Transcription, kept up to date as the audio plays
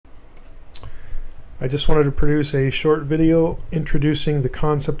I just wanted to produce a short video introducing the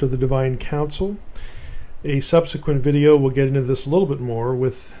concept of the Divine Council. A subsequent video will get into this a little bit more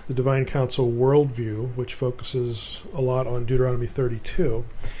with the Divine Council worldview, which focuses a lot on Deuteronomy 32.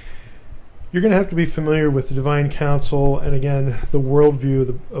 You're going to have to be familiar with the Divine Council and, again, the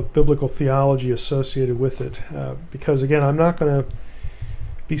worldview of biblical theology associated with it. Because, again, I'm not going to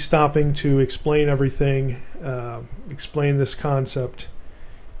be stopping to explain everything, explain this concept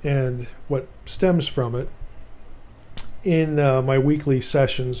and what stems from it in my weekly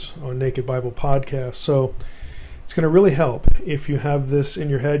sessions on Naked Bible Podcast. So it's going to really help if you have this in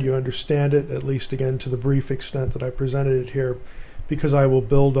your head, you understand it, at least again to the brief extent that I presented it here, because I will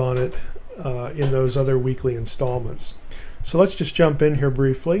build on it in those other weekly installments. So let's just jump in here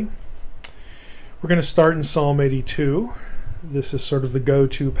briefly. We're going to start in Psalm 82. This is sort of the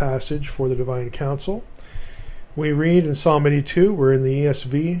go-to passage for the Divine Council. We read in Psalm 82, we're in the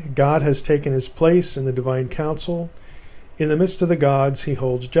ESV, God has taken his place in the Divine Council. In the midst of the gods, he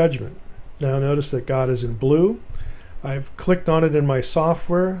holds judgment. Now notice that God is in blue. I've clicked on it in my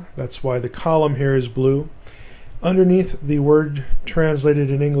software. That's why the column here is blue. Underneath the word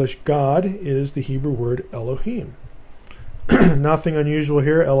translated in English, God, is the Hebrew word Elohim. Nothing unusual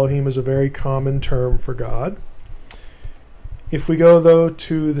here. Elohim is a very common term for God. If we go, though,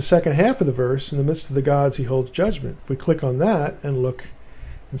 to the second half of the verse, in the midst of the gods he holds judgment. If we click on that and look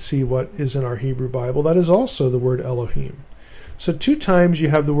and see what is in our Hebrew Bible, that is also the word Elohim. So 2 times you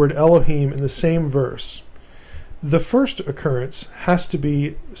have the word Elohim in the same verse. The first occurrence has to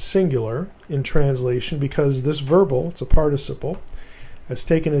be singular in translation because this verbal, it's a participle, has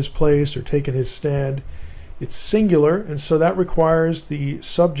taken his place or taken his stand. It's singular, and so that requires the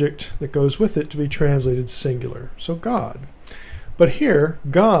subject that goes with it to be translated singular. So God. But here,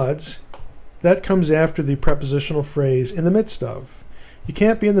 gods, that comes after the prepositional phrase in the midst of. You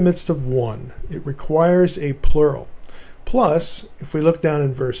can't be in the midst of one. It requires a plural. Plus, if we look down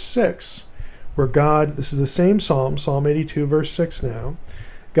in verse 6, where God, this is the same psalm, Psalm 82, verse 6 now,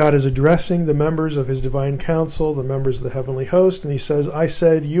 God is addressing the members of his divine council, the members of the heavenly host, and he says, I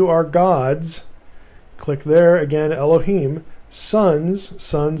said, you are gods. Click there, again, Elohim. Sons,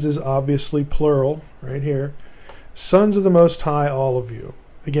 sons is obviously plural, right here. Sons of the Most High, all of you.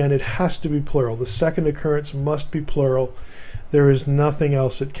 Again, it has to be plural. The second occurrence must be plural. There is nothing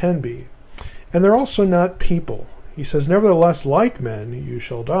else it can be. And they're also not people. He says, nevertheless, like men, you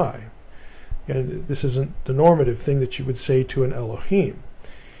shall die. And this isn't the normative thing that you would say to an Elohim.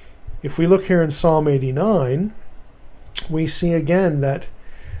 If we look here in Psalm 89, we see again that,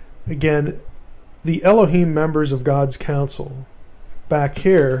 the Elohim members of God's council, back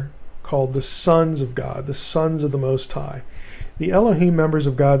here, called the sons of God, the sons of the Most High. The Elohim members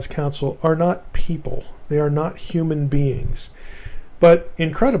of God's council are not people. They are not human beings. But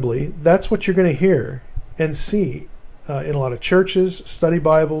incredibly, that's what you're going to hear and see in a lot of churches, study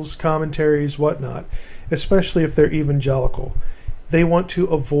Bibles, commentaries, whatnot, especially if they're evangelical. They want to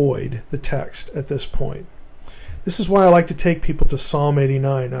avoid the text at this point. This is why I like to take people to Psalm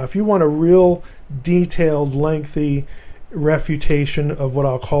 89. Now, if you want a real detailed, lengthy refutation of what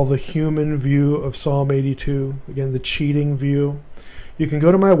I'll call the human view of Psalm 82, again, the cheating view, you can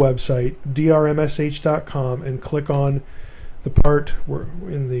go to my website, drmsh.com, and click on the part where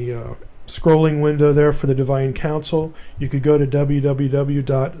in the scrolling window there for the Divine Council. You could go to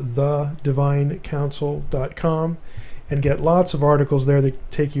www.thedivinecouncil.com and get lots of articles there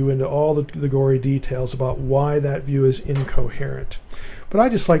that take you into all the gory details about why that view is incoherent. But I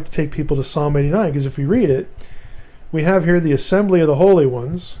just like to take people to Psalm 89 because if you read it, we have here the assembly of the holy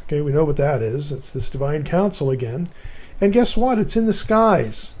ones. Okay, we know what that is. It's this divine council again. And guess what? It's in the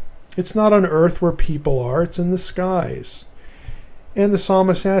skies. It's not on earth where people are. It's in the skies. And the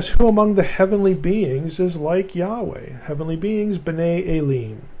psalmist asks, who among the heavenly beings is like Yahweh? Heavenly beings, B'nai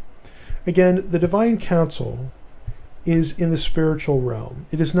Elim. Again, the divine council is in the spiritual realm.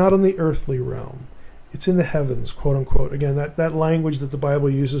 It is not in the earthly realm. It's in the heavens, quote unquote. Again, that language that the Bible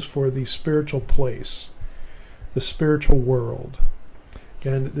uses for the spiritual place, the spiritual world.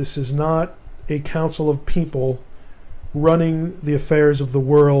 Again, this is not a council of people running the affairs of the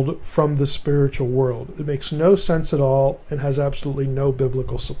world from the spiritual world. It makes no sense at all and has absolutely no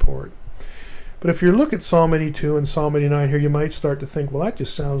biblical support. But if you look at Psalm 82 and Psalm 89 here, you might start to think, well, that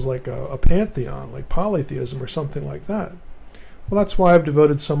just sounds like a pantheon, like polytheism or something like that. Well, that's why I've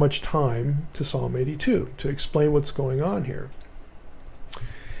devoted so much time to Psalm 82, to explain what's going on here.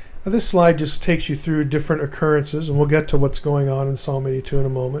 Now, this slide just takes you through different occurrences, and we'll get to what's going on in Psalm 82 in a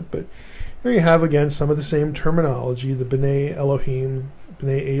moment. But here you have, again, some of the same terminology, the B'nai Elohim,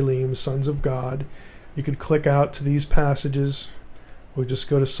 B'nai Elim, sons of God. You could click out to these passages We'll just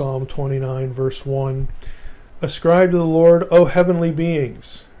go to Psalm 29, verse 1. Ascribe to the Lord, O heavenly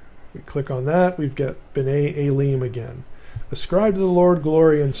beings. If we click on that, we've got B'nai Elim again. Ascribe to the Lord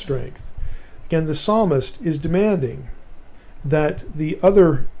glory and strength. Again, the psalmist is demanding that the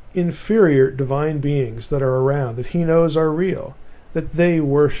other inferior divine beings that are around, that he knows are real, that they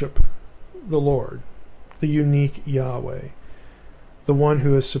worship the Lord, the unique Yahweh, the one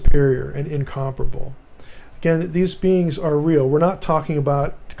who is superior and incomparable. Again, these beings are real. We're not talking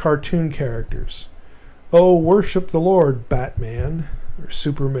about cartoon characters. Oh, worship the Lord, Batman, or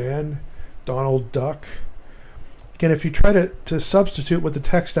Superman, Donald Duck. Again, if you try to substitute what the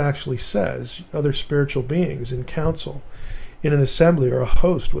text actually says, other spiritual beings in council, in an assembly or a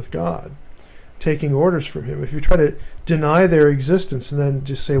host with God, taking orders from him, if you try to deny their existence and then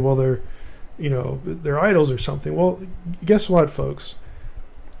just say, well, they're idols or something, well, guess what, folks?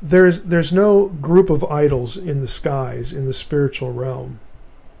 There's no group of idols in the skies, in the spiritual realm,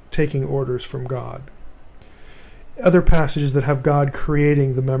 taking orders from God. Other passages that have God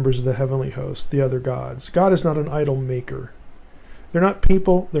creating the members of the heavenly host, the other gods. God is not an idol maker. They're not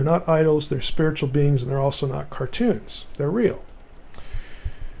people, they're not idols, they're spiritual beings, and they're also not cartoons. They're real.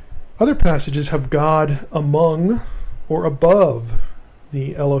 Other passages have God among or above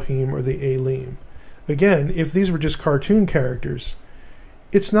the Elohim or the Elim. Again, if these were just cartoon characters,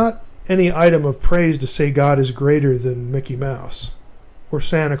 it's not any item of praise to say God is greater than Mickey Mouse or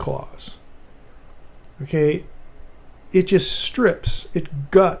Santa Claus. Okay? It just strips,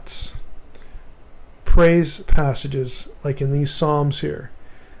 it guts praise passages like in these Psalms here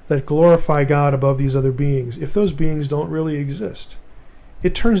that glorify God above these other beings. If those beings don't really exist,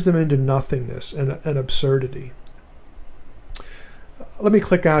 it turns them into nothingness and absurdity. Let me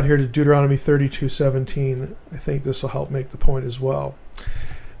click out here to Deuteronomy 32:17. I think this will help make the point as well.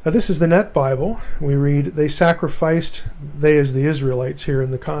 Now this is the Net Bible. We read, they sacrificed, they as the Israelites here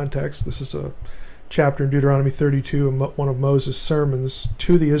in the context. This is a chapter in Deuteronomy 32, one of Moses' sermons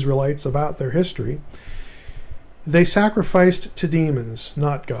to the Israelites about their history. They sacrificed to demons,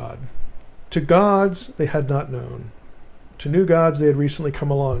 not God. To gods they had not known. To new gods they had recently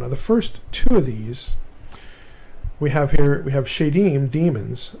come along. Now the first two of these we have here, we have Shadim,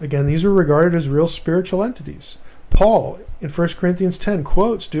 demons. Again, these are regarded as real spiritual entities. Paul, in 1 Corinthians 10,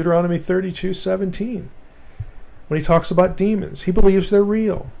 quotes Deuteronomy 32:17 when he talks about demons. He believes they're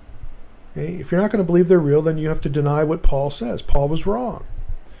real. Okay? If you're not going to believe they're real, then you have to deny what Paul says. Paul was wrong.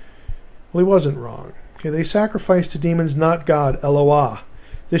 Well, he wasn't wrong. Okay, they sacrificed to demons, not God, Eloah.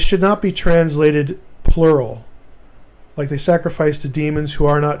 This should not be translated plural, like they sacrifice to demons who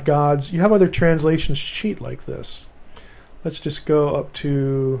are not gods. You have other translations cheat like this. Let's just go up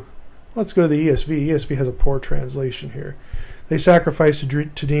to, let's go to the ESV. ESV has a poor translation here. They sacrificed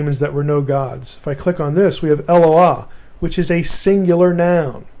to demons that were no gods. If I click on this, we have Eloah, which is a singular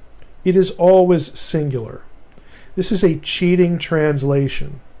noun. It is always singular. This is a cheating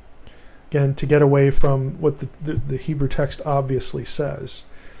translation. Again, to get away from what the Hebrew text obviously says.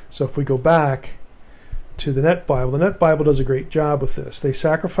 So if we go back to the Net Bible does a great job with this. They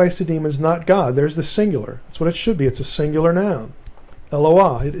sacrifice to demons, not God. There's the singular. That's what it should be. It's a singular noun.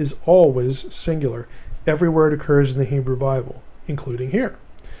 Eloah, it is always singular. Every word occurs in the Hebrew Bible, including here.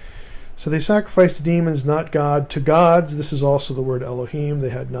 So they sacrifice to demons, not God. To gods, this is also the word Elohim, they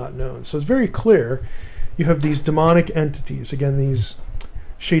had not known. So it's very clear you have these demonic entities. Again, these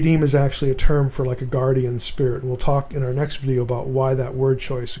Shadim is actually a term for like a guardian spirit. And we'll talk in our next video about why that word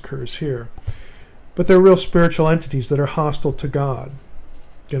choice occurs here. But they're real spiritual entities that are hostile to God.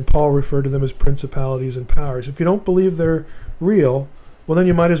 Again, Paul referred to them as principalities and powers. If you don't believe they're real, well, then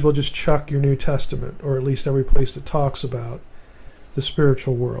you might as well just chuck your New Testament, or at least every place that talks about the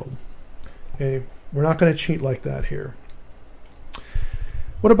spiritual world. Okay? We're not going to cheat like that here.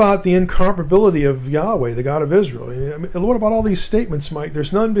 What about the incomparability of Yahweh, the God of Israel? I mean, what about all these statements, Mike?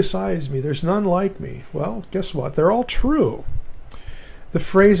 There's none besides me. There's none like me. Well, guess what? They're all true. The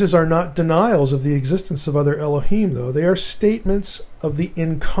phrases are not denials of the existence of other Elohim, though. They are statements of the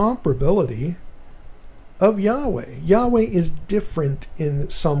incomparability of Yahweh. Yahweh is different in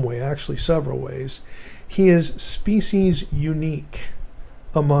some way, actually several ways. He is species unique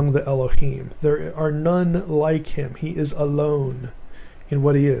among the Elohim. There are none like him. He is alone in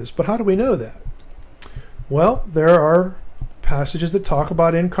what he is. But how do we know that? Well, there are passages that talk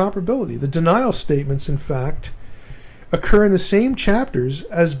about incomparability. The denial statements, in fact, occur in the same chapters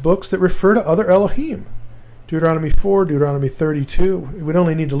as books that refer to other Elohim. Deuteronomy 4, Deuteronomy 32. We'd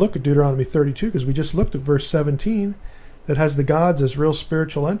only need to look at Deuteronomy 32 because we just looked at verse 17 that has the gods as real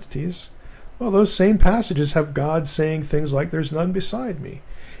spiritual entities. Well, those same passages have God saying things like, there's none beside me.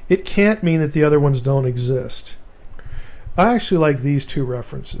 It can't mean that the other ones don't exist. I actually like these two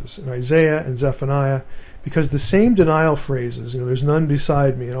references in Isaiah and Zephaniah because the same denial phrases, there's none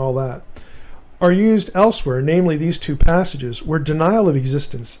beside me and all that, are used elsewhere, namely these two passages where denial of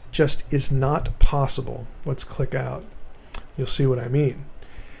existence just is not possible. Let's click out. You'll see what I mean.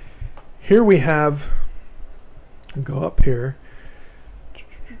 Here we have, go up here,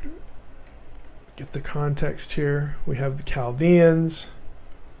 get the context here. We have the Chaldeans.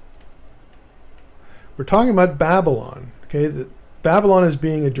 We're talking about Babylon. Okay, Babylon is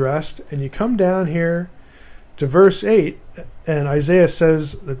being addressed, and you come down here to verse 8, and Isaiah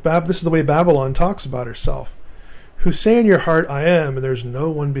says that this is the way Babylon talks about herself. Who say in your heart, I am, and there's no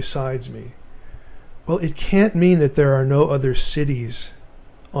one besides me. Well, it can't mean that there are no other cities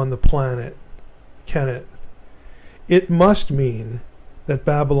on the planet, can it? It must mean that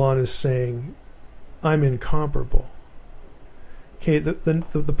Babylon is saying, I'm incomparable. Okay,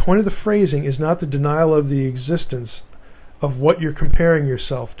 the point of the phrasing is not the denial of the existence of what you're comparing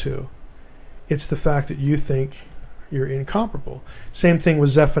yourself to. It's the fact that you think you're incomparable. Same thing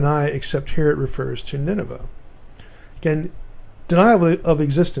with Zephaniah, except here it refers to Nineveh. Again, denial of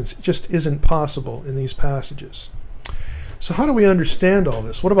existence just isn't possible in these passages. So how do we understand all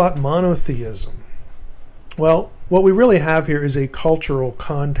this? What about monotheism? Well, what we really have here is a cultural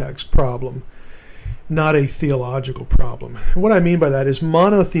context problem, not a theological problem. And what I mean by that is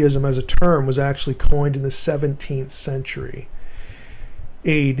monotheism as a term was actually coined in the 17th century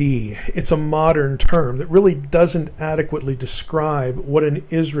AD. It's a modern term that really doesn't adequately describe what an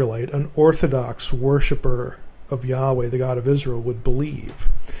Israelite, an Orthodox worshiper of Yahweh, the God of Israel, would believe.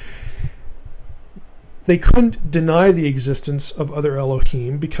 They couldn't deny the existence of other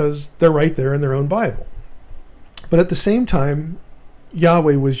Elohim because they're right there in their own Bible. But at the same time,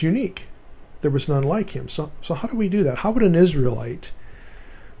 Yahweh was unique. There was none like him. So how do we do that? How would an Israelite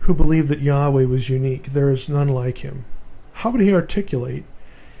who believed that Yahweh was unique, there is none like him, how would he articulate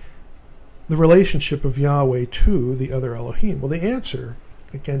the relationship of Yahweh to the other Elohim? Well, the answer,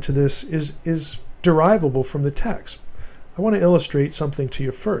 again, to this is derivable from the text. I want to illustrate something to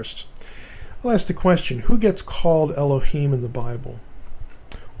you first. I'll ask the question, who gets called Elohim in the Bible?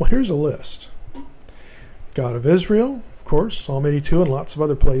 Well, here's a list. God of Israel, of course, Psalm 82 and lots of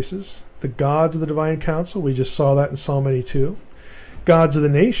other places. The gods of the divine council, we just saw that in Psalm 82. Gods of the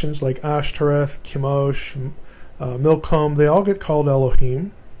nations like Ashtoreth, Chemosh, Milcom, they all get called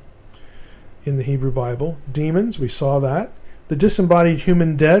Elohim in the Hebrew Bible. Demons, we saw that. The disembodied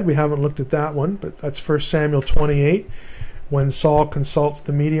human dead, we haven't looked at that one, but that's 1 Samuel 28, when Saul consults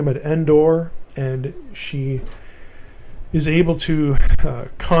the medium at Endor, and she is able to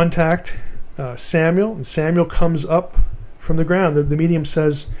contact Samuel, and Samuel comes up from the ground. The medium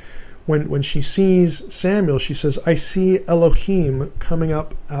says, when she sees Samuel, she says, I see Elohim coming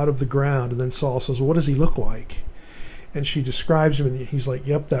up out of the ground. And then Saul says, well, what does he look like? And she describes him, and he's like,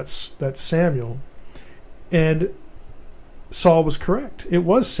 yep, that's Samuel. And Saul was correct. It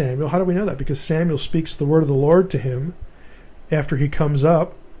was Samuel. How do we know that? Because Samuel speaks the word of the Lord to him after he comes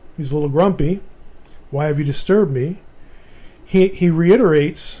up. He's a little grumpy. Why have you disturbed me? He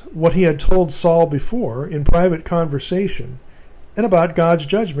reiterates what he had told Saul before in private conversation and about God's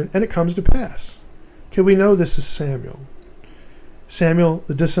judgment, and it comes to pass. Okay, we know this is Samuel. Samuel,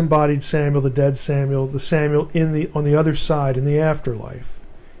 the disembodied Samuel, the dead Samuel, the Samuel on the other side, in the afterlife,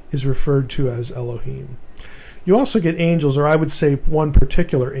 is referred to as Elohim. You also get angels, or I would say one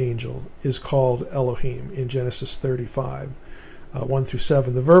particular angel is called Elohim in Genesis 35, 1 through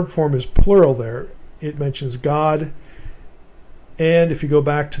 7. The verb form is plural there. It mentions God. And if you go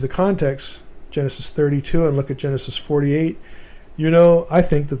back to the context, Genesis 32, and look at Genesis 48, I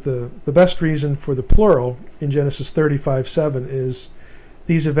think that the best reason for the plural in Genesis 35:7 is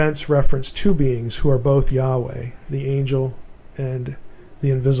these events reference two beings who are both Yahweh, the angel and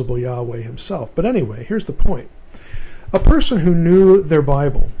the invisible Yahweh himself. But anyway, here's the point. A person who knew their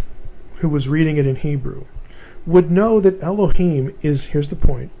Bible, who was reading it in Hebrew, would know that Elohim here's the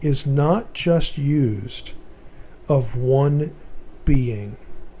point, is not just used of one being.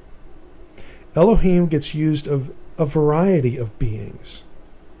 Elohim gets used of a variety of beings.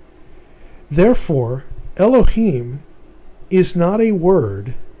 Therefore, Elohim is not a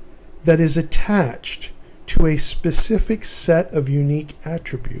word that is attached to a specific set of unique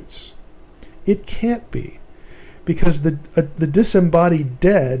attributes. It can't be, because the disembodied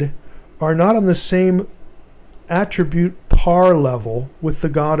dead are not on the same attribute par level with the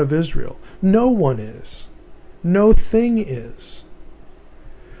God of Israel. No one is. No thing is.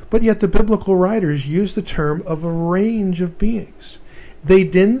 But yet the biblical writers use the term of a range of beings. They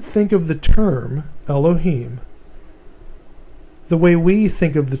didn't think of the term Elohim the way we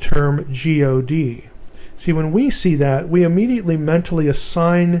think of the term God. See, when we see that, we immediately mentally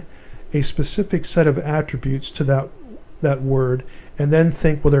assign a specific set of attributes to that word, and then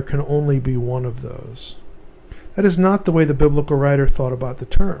think, well, there can only be one of those. That is not the way the biblical writer thought about the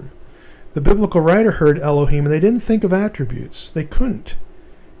term. The biblical writer heard Elohim, and they didn't think of attributes. They couldn't,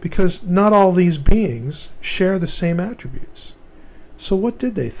 because not all these beings share the same attributes. So what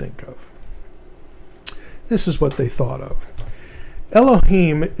did they think of? This is what they thought of.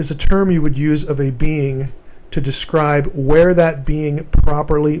 Elohim is a term you would use of a being to describe where that being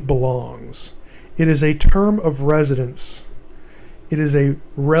properly belongs. It is a term of residence. It is a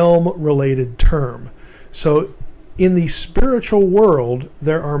realm-related term. So in the spiritual world,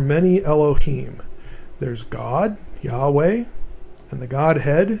 there are many Elohim. There's God, Yahweh, and the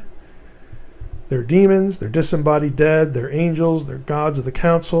Godhead. They're demons, they're disembodied dead, they're angels, they're gods of the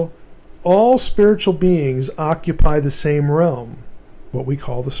council. All spiritual beings occupy the same realm, what we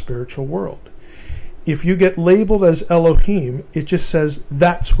call the spiritual world. If you get labeled as Elohim, it just says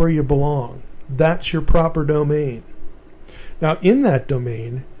that's where you belong. That's your proper domain. Now, in that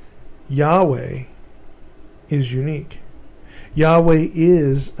domain, Yahweh is unique. Yahweh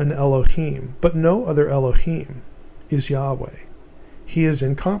is an Elohim, but no other Elohim is Yahweh. He is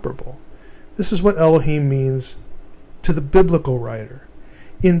incomparable. This is what Elohim means to the biblical writer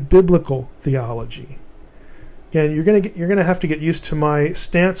in biblical theology. Again, you're going to have to get used to my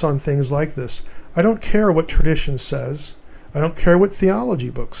stance on things like this. I don't care what tradition says. I don't care what theology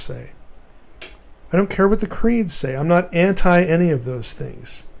books say. I don't care what the creeds say. I'm not anti any of those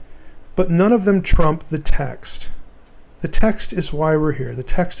things. But none of them trump the text. The text is why we're here. The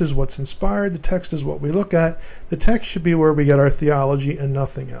text is what's inspired. The text is what we look at. The text should be where we get our theology and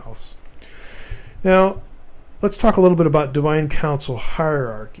nothing else. Now, let's talk a little bit about divine council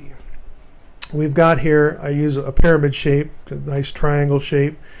hierarchy. We've got here, I use a pyramid shape, a nice triangle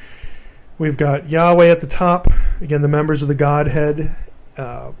shape. We've got Yahweh at the top, again, the members of the Godhead.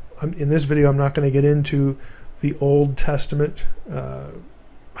 In this video, I'm not going to get into the Old Testament,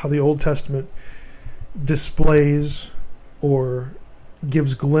 how the Old Testament displays or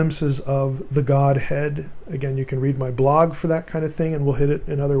gives glimpses of the Godhead. Again, you can read my blog for that kind of thing, and we'll hit it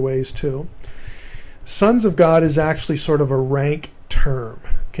in other ways too. Sons of God is actually sort of a rank term.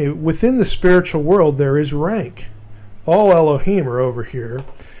 Okay, within the spiritual world, there is rank. All Elohim are over here,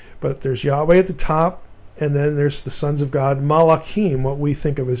 but there's Yahweh at the top, and then there's the sons of God, Malachim, what we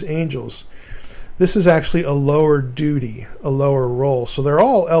think of as angels. This is actually a lower duty, a lower role. So they're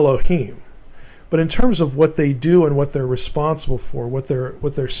all Elohim. But in terms of what they do and what they're responsible for, what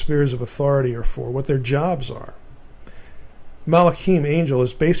their spheres of authority are for, what their jobs are, Malachim, angel,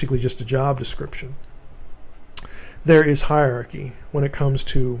 is basically just a job description. There is hierarchy when it comes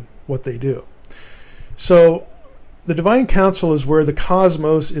to what they do. So the divine council is where the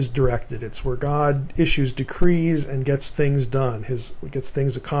cosmos is directed. It's where God issues decrees and gets things done, gets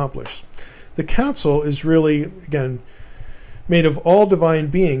things accomplished. The council is really, again, made of all divine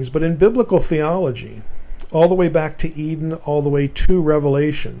beings, but in biblical theology, all the way back to Eden, all the way to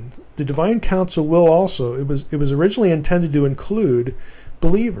Revelation, the divine council will also, it was originally intended to include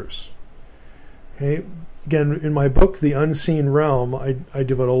believers. Okay? Again, in my book, The Unseen Realm, I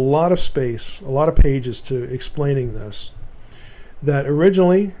devote a lot of space, a lot of pages to explaining this. That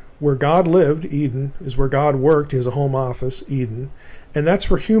originally, where God lived, Eden, is where God worked. He has a home office, Eden, and that's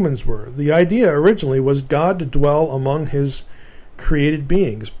where humans were. The idea originally was God to dwell among his created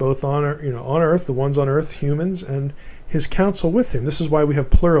beings, both on earth, the ones on earth, humans, and his counsel with him. This is why we have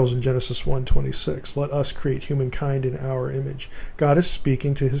plurals in Genesis 1:26. Let us create humankind in our image. God is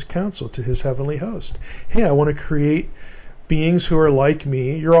speaking to his counsel, to his heavenly host. Hey, I want to create beings who are like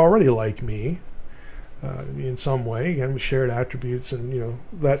me. You're already like me in some way. Again, we shared attributes and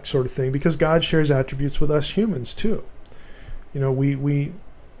that sort of thing, because God shares attributes with us humans too.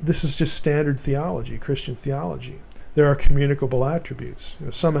 This is just standard theology, Christian theology. There are communicable attributes.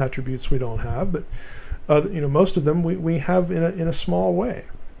 Some attributes we don't have, but most of them we have in a small way.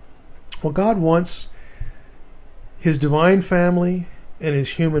 Well, God wants his divine family and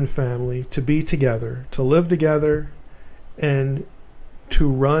his human family to be together, to live together, and to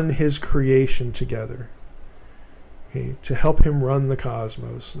run his creation together. Okay, to help him run the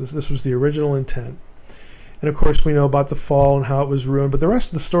cosmos. This was the original intent. And of course, we know about the fall and how it was ruined. But the rest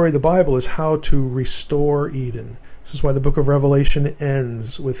of the story of the Bible is how to restore Eden. This is why the book of Revelation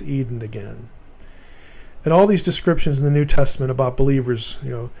ends with Eden again. And all these descriptions in the New Testament about believers,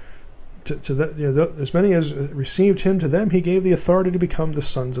 as many as received him, to them he gave the authority to become the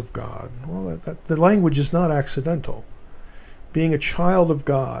sons of God. Well, the language is not accidental. Being a child of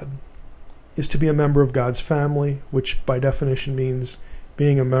God is to be a member of God's family, which by definition means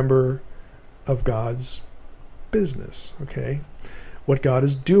being a member of God's business, okay? What God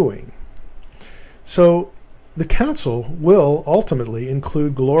is doing. So the council will ultimately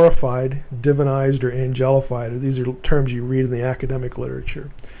include glorified, divinized, or angelified, these are terms you read in the academic literature,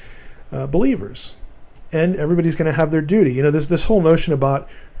 believers. And everybody's going to have their duty. You know, this whole notion about,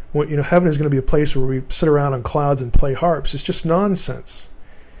 heaven is going to be a place where we sit around on clouds and play harps. It's just nonsense.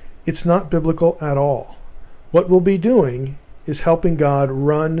 It's not biblical at all. What we'll be doing is helping God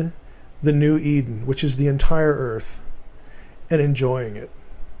run the new Eden, which is the entire earth, and enjoying it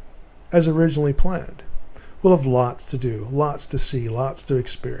as originally planned. We'll have lots to do, lots to see, lots to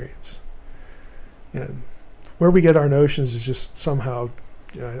experience. And where we get our notions is just somehow,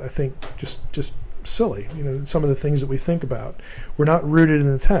 I think, just silly. Some of the things that we think about. We're not rooted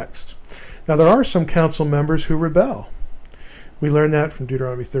in the text. Now, there are some council members who rebel. We learn that from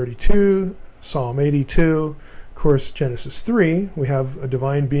Deuteronomy 32, Psalm 82, of course, Genesis 3. We have a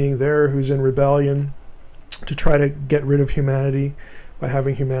divine being there who's in rebellion to try to get rid of humanity by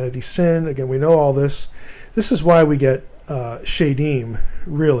having humanity sin. Again, we know all this. This is why we get Shadim,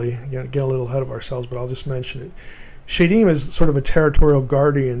 really. Again, get a little ahead of ourselves, but I'll just mention it. Shadim is sort of a territorial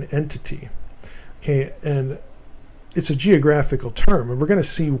guardian entity. Okay, and it's a geographical term, and we're going to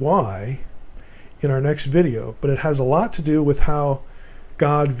see why in our next video, but it has a lot to do with how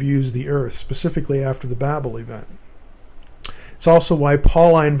God views the earth, specifically after the Babel event. It's also why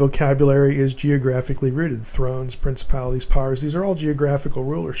Pauline vocabulary is geographically rooted. Thrones, principalities, powers, these are all geographical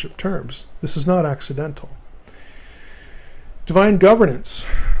rulership terms. This is not accidental. Divine governance.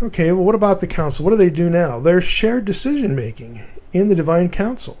 Okay, well, what about the council? What do they do now? There's shared decision-making in the divine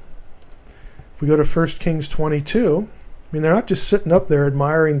council. If we go to 1 Kings 22, they're not just sitting up there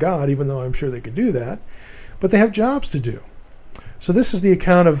admiring God, even though I'm sure they could do that, but they have jobs to do. So this is the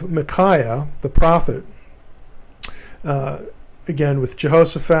account of Micaiah, the prophet, again with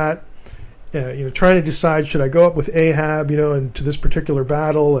Jehoshaphat, trying to decide, should I go up with Ahab, into this particular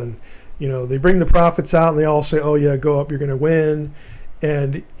battle? And they bring the prophets out, and they all say, "Oh yeah, go up, you're going to win."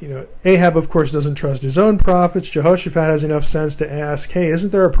 And Ahab, of course, doesn't trust his own prophets. Jehoshaphat has enough sense to ask, "Hey,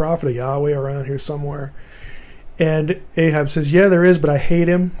 isn't there a prophet of Yahweh around here somewhere?" And Ahab says, "Yeah, there is, but I hate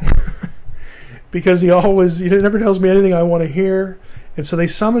him." Because he never tells me anything I want to hear. And so they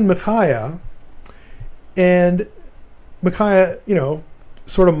summon Micaiah, and Micaiah,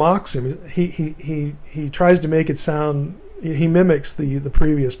 sort of mocks him. He tries to make it sound, he mimics the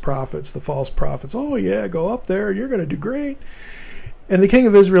previous prophets, the false prophets. "Oh yeah, go up there, you're going to do great." And the king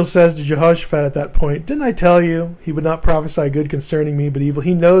of Israel says to Jehoshaphat at that point, "Didn't I tell you he would not prophesy good concerning me, but evil?"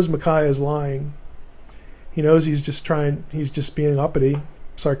 He knows Micaiah is lying. He knows he's just being uppity,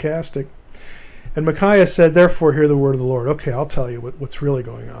 sarcastic. And Micaiah said, "Therefore hear the word of the Lord." Okay, I'll tell you what's really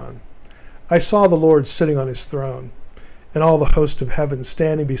going on. "I saw the Lord sitting on his throne, and all the host of heaven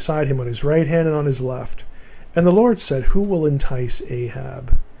standing beside him on his right hand and on his left. And the Lord said, who will entice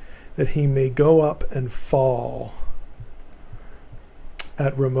Ahab, that he may go up and fall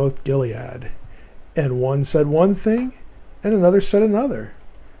at Ramoth Gilead? And one said one thing, and another said another.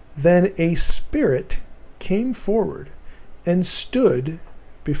 Then a spirit came forward and stood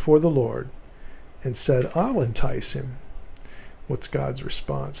before the Lord and said, I'll entice him." What's God's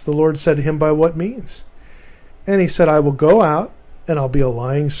response? The Lord said to him, "By what means?" And he said, "I will go out, and I'll be a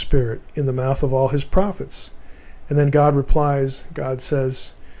lying spirit in the mouth of all his prophets." And then God replies, God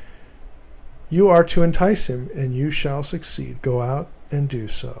says, "You are to entice him, and you shall succeed. Go out and do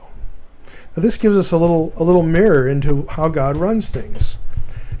so." Now this gives us a little mirror into how God runs things.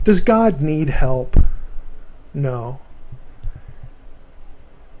 Does God need help? No.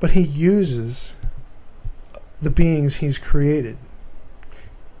 But he uses the beings he's created.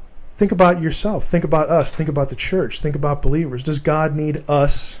 Think about yourself. Think about us. Think about the church. Think about believers. Does God need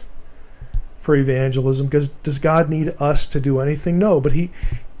us for evangelism? Does God need us to do anything? No, but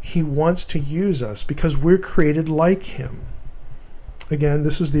he wants to use us because we're created like him. Again,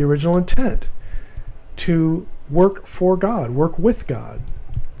 this was the original intent, to work for God, work with God.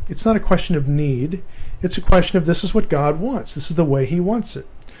 It's not a question of need. It's a question of this is what God wants. This is the way he wants it.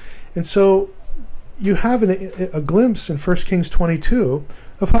 And so you have a glimpse in 1 Kings 22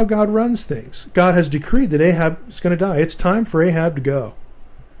 of how God runs things. God has decreed that Ahab is going to die. It's time for Ahab to go.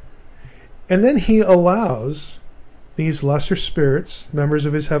 And then he allows these lesser spirits, members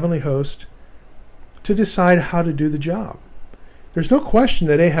of his heavenly host, to decide how to do the job. There's no question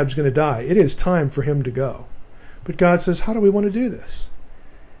that Ahab's going to die. It is time for him to go. But God says, how do we want to do this?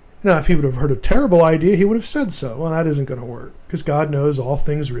 Now, if he would have heard a terrible idea, he would have said so. Well, that isn't going to work, because God knows all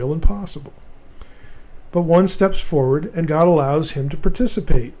things real and possible. But one steps forward, and God allows him to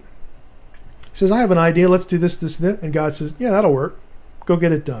participate. He says, I have an idea, let's do this, this, and that. And God says, yeah, that'll work. Go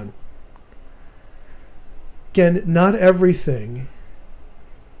get it done. Again, not everything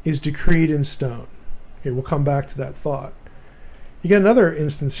is decreed in stone. Okay, we'll come back to that thought. You get another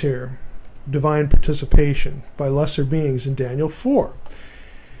instance here, divine participation by lesser beings in Daniel 4.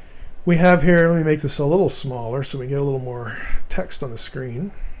 We have here, let me make this a little smaller so we get a little more text on the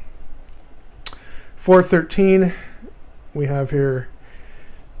screen. 4:13, we have here,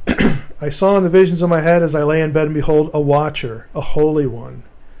 I saw in the visions of my head as I lay in bed, and behold, a watcher, a holy one,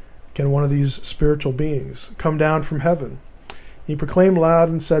 again, one of these spiritual beings, come down from heaven. He proclaimed loud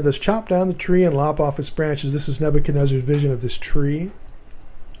and said, let's chop down the tree and lop off its branches. This is Nebuchadnezzar's vision of this tree.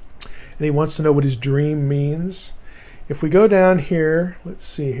 And he wants to know what his dream means. If we go down here, let's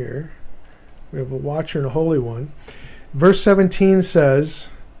see here. We have a watcher and a holy one. Verse 17 says,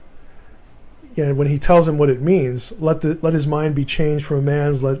 when he tells him what it means, let his mind be changed from a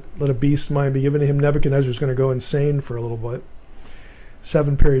man's, let a beast's mind be given to him. Nebuchadnezzar is going to go insane for a little bit.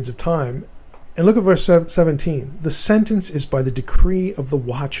 7 periods of time. And look at verse 17. The sentence is by the decree of the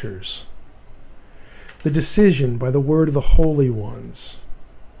watchers. The decision by the word of the holy ones.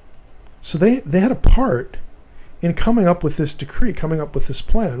 So they had a part in coming up with this decree, coming up with this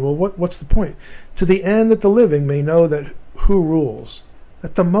plan. Well, what's the point? To the end that the living may know that who rules?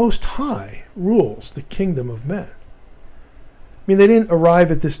 That the Most High rules the kingdom of men. I mean, they didn't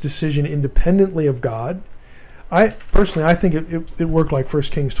arrive at this decision independently of God. I think it worked like 1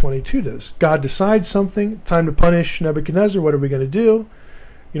 Kings 22 does. God decides something, time to punish Nebuchadnezzar. What are we going to do?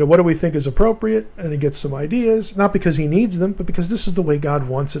 What do we think is appropriate? And he gets some ideas, not because he needs them, but because this is the way God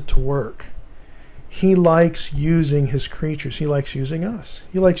wants it to work. He likes using his creatures. He likes using us.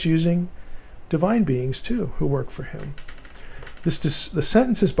 He likes using divine beings too, who work for him. The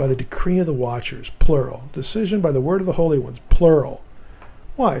sentence is by the decree of the watchers, plural. Decision by the word of the holy ones, plural.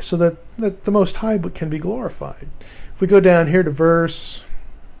 Why? So that the Most High can be glorified. If we go down here to verse,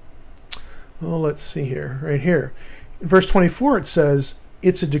 let's see here, right here. In verse 24 it says,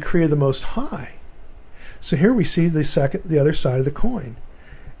 it's a decree of the Most High. So here we see the other side of the coin.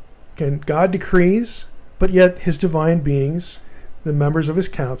 Again, God decrees, but yet his divine beings, the members of his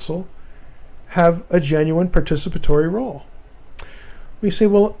council, have a genuine participatory role. We say,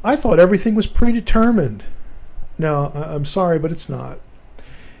 well, I thought everything was predetermined. No, I'm sorry, but it's not.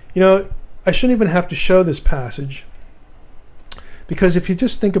 I shouldn't even have to show this passage, because if you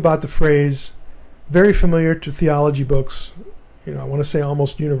just think about the phrase, very familiar to theology books, I want to say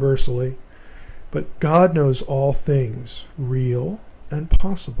almost universally, but God knows all things, real and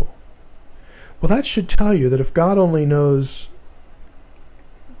possible. Well, that should tell you that if God only knows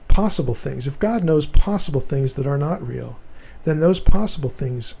possible things, if God knows possible things that are not real, then those possible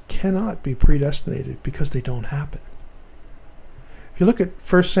things cannot be predestinated because they don't happen. If you look at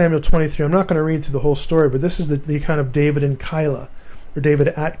 1 Samuel 23, I'm not going to read through the whole story, but this is the kind of David in Keilah, or David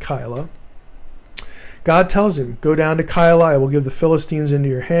at Keilah. God tells him, go down to Keilah, I will give the Philistines into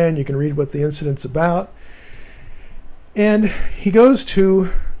your hand. You can read what the incident's about. And he goes to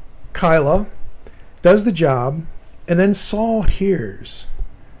Keilah, does the job, and then Saul hears.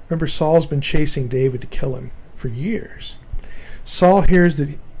 Remember, Saul's been chasing David to kill him for years. Saul hears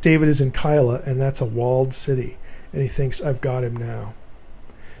that David is in Keilah, and that's a walled city. And he thinks, I've got him now.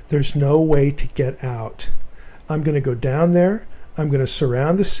 There's no way to get out. I'm going to go down there, I'm going to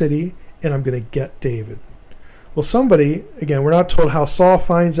surround the city, and I'm going to get David. Well, somebody, again, we're not told how Saul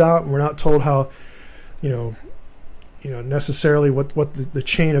finds out, and we're not told how, necessarily what the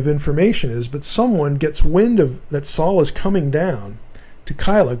chain of information is, but someone gets wind of that Saul is coming down to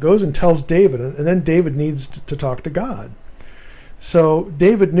Keilah, goes and tells David, and then David needs to talk to God. So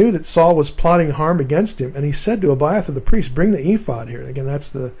David knew that Saul was plotting harm against him, and he said to Abiathar the priest, bring the ephod here. Again, that's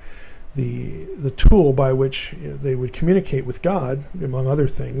the tool by which they would communicate with God, among other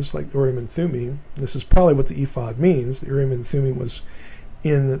things, like Urim and Thummim. This is probably what the ephod means. The Urim and Thummim was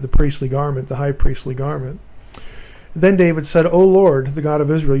in the priestly garment, the high priestly garment. Then David said, O Lord, the God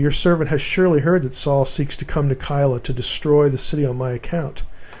of Israel, your servant has surely heard that Saul seeks to come to Keilah to destroy the city on my account.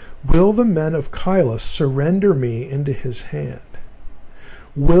 Will the men of Keilah surrender me into his hand?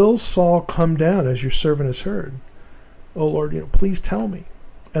 Will Saul come down as your servant has heard? Oh Lord, please tell me.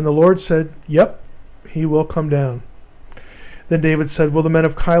 And the Lord said, yep, he will come down. Then David said, will the men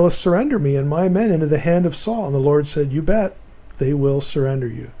of Keilah surrender me and my men into the hand of Saul? And the Lord said, you bet, they will surrender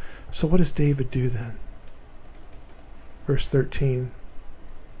you. So what does David do then? Verse 13,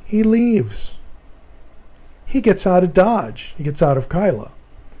 he leaves. He gets out of Dodge. He gets out of Keilah.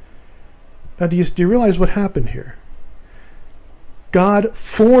 Now, do you realize what happened here? God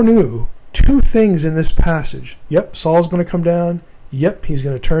foreknew two things in this passage. Yep, Saul's going to come down. Yep, he's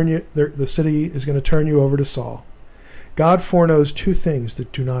going to turn you. The city is going to turn you over to Saul. God foreknows two things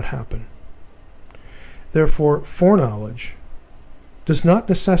that do not happen. Therefore, foreknowledge does not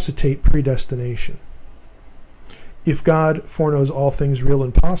necessitate predestination. If God foreknows all things real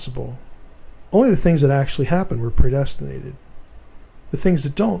and possible, only the things that actually happen were predestinated. The things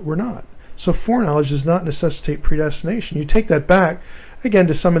that don't were not. So foreknowledge does not necessitate predestination. You take that back, again,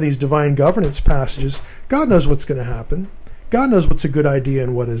 to some of these divine governance passages. God knows what's going to happen. God knows what's a good idea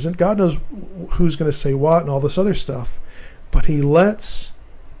and what isn't. God knows who's going to say what and all this other stuff. But he lets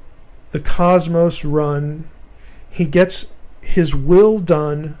the cosmos run. He gets his will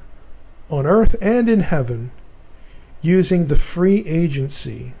done on earth and in heaven using the free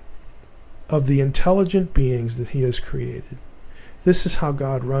agency of the intelligent beings that he has created. This is how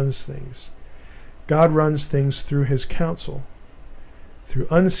God runs things. God runs things through his counsel, through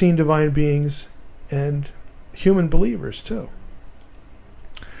unseen divine beings and human believers too.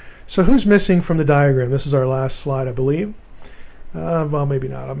 So who's missing from the diagram? This is our last slide, I believe. Well, maybe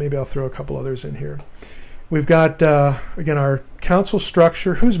not. Maybe I'll throw a couple others in here. We've got, again, our council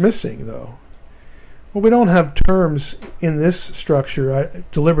structure. Who's missing, though? Well, we don't have terms in this structure.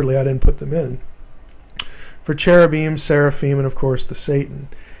 Deliberately, I didn't put them in. For cherubim, seraphim, and, of course, the Satan.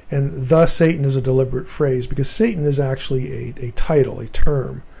 And the Satan is a deliberate phrase because Satan is actually a title, a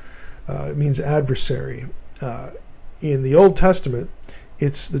term. It means adversary. In the Old Testament,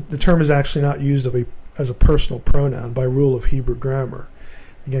 the term is actually not used as a personal pronoun by rule of Hebrew grammar.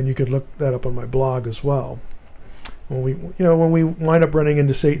 Again, you could look that up on my blog as well. When we wind up running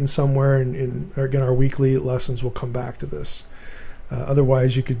into Satan somewhere, and again, our weekly lessons will come back to this.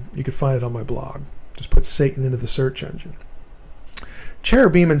 Otherwise, you could find it on my blog. Just put Satan into the search engine.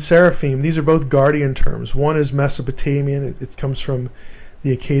 Cherubim and seraphim, these are both guardian terms. One is Mesopotamian. It comes from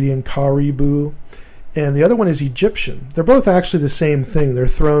the Akkadian Karibu. And the other one is Egyptian. They're both actually the same thing. They're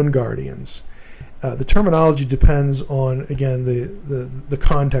throne guardians. The terminology depends on, again, the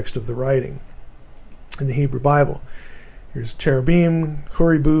context of the writing in the Hebrew Bible. Here's cherubim,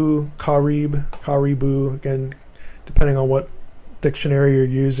 karibu, again, depending on what dictionary you're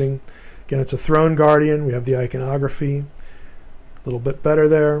using. Again, it's a throne guardian. We have the iconography. A little bit better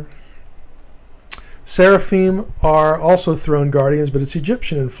there. Seraphim are also throne guardians, but it's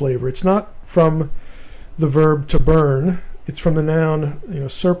Egyptian in flavor. It's not from the verb to burn. It's from the noun,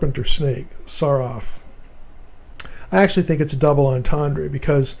 serpent or snake, saraf. I actually think it's a double entendre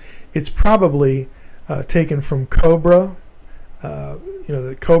because it's probably taken from cobra,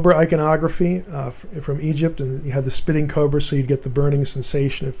 the cobra iconography from Egypt, and you had the spitting cobra, so you'd get the burning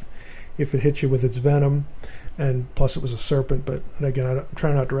sensation if it hit you with its venom, and plus it was a serpent. But again, I'm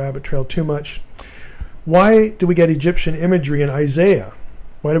trying not to rabbit trail too much. Why do we get Egyptian imagery in Isaiah?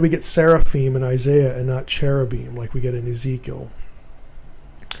 Why do we get seraphim in Isaiah and not cherubim like we get in Ezekiel?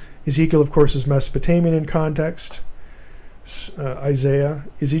 Ezekiel, of course, is Mesopotamian in context. Isaiah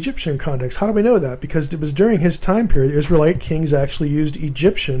is Egyptian in context. How do we know that? Because it was during his time period, Israelite kings actually used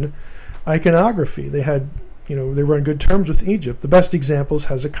Egyptian iconography. They had, they were on good terms with Egypt. The best example is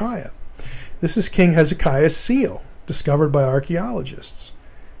Hezekiah. This is King Hezekiah's seal, discovered by archaeologists.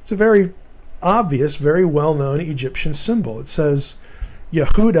 It's a very obvious, very well-known Egyptian symbol. It says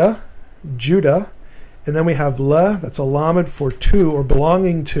Yehuda, Judah, and then we have Le, that's a lamed for to or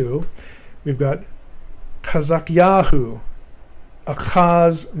belonging to. We've got Chazakyahu,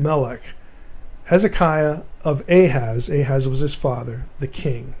 Achaz Melech, Hezekiah of Ahaz. Ahaz was his father, the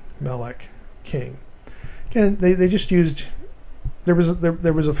king, Melech, king. Again, they just used, there was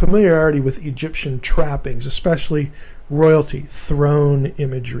a familiarity with Egyptian trappings, especially royalty, throne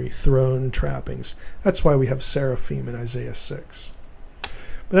imagery, throne trappings. That's why we have seraphim in Isaiah 6.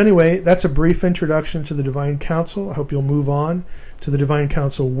 But anyway, that's a brief introduction to the Divine Council. I hope you'll move on to the Divine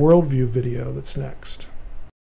Council Worldview video that's next.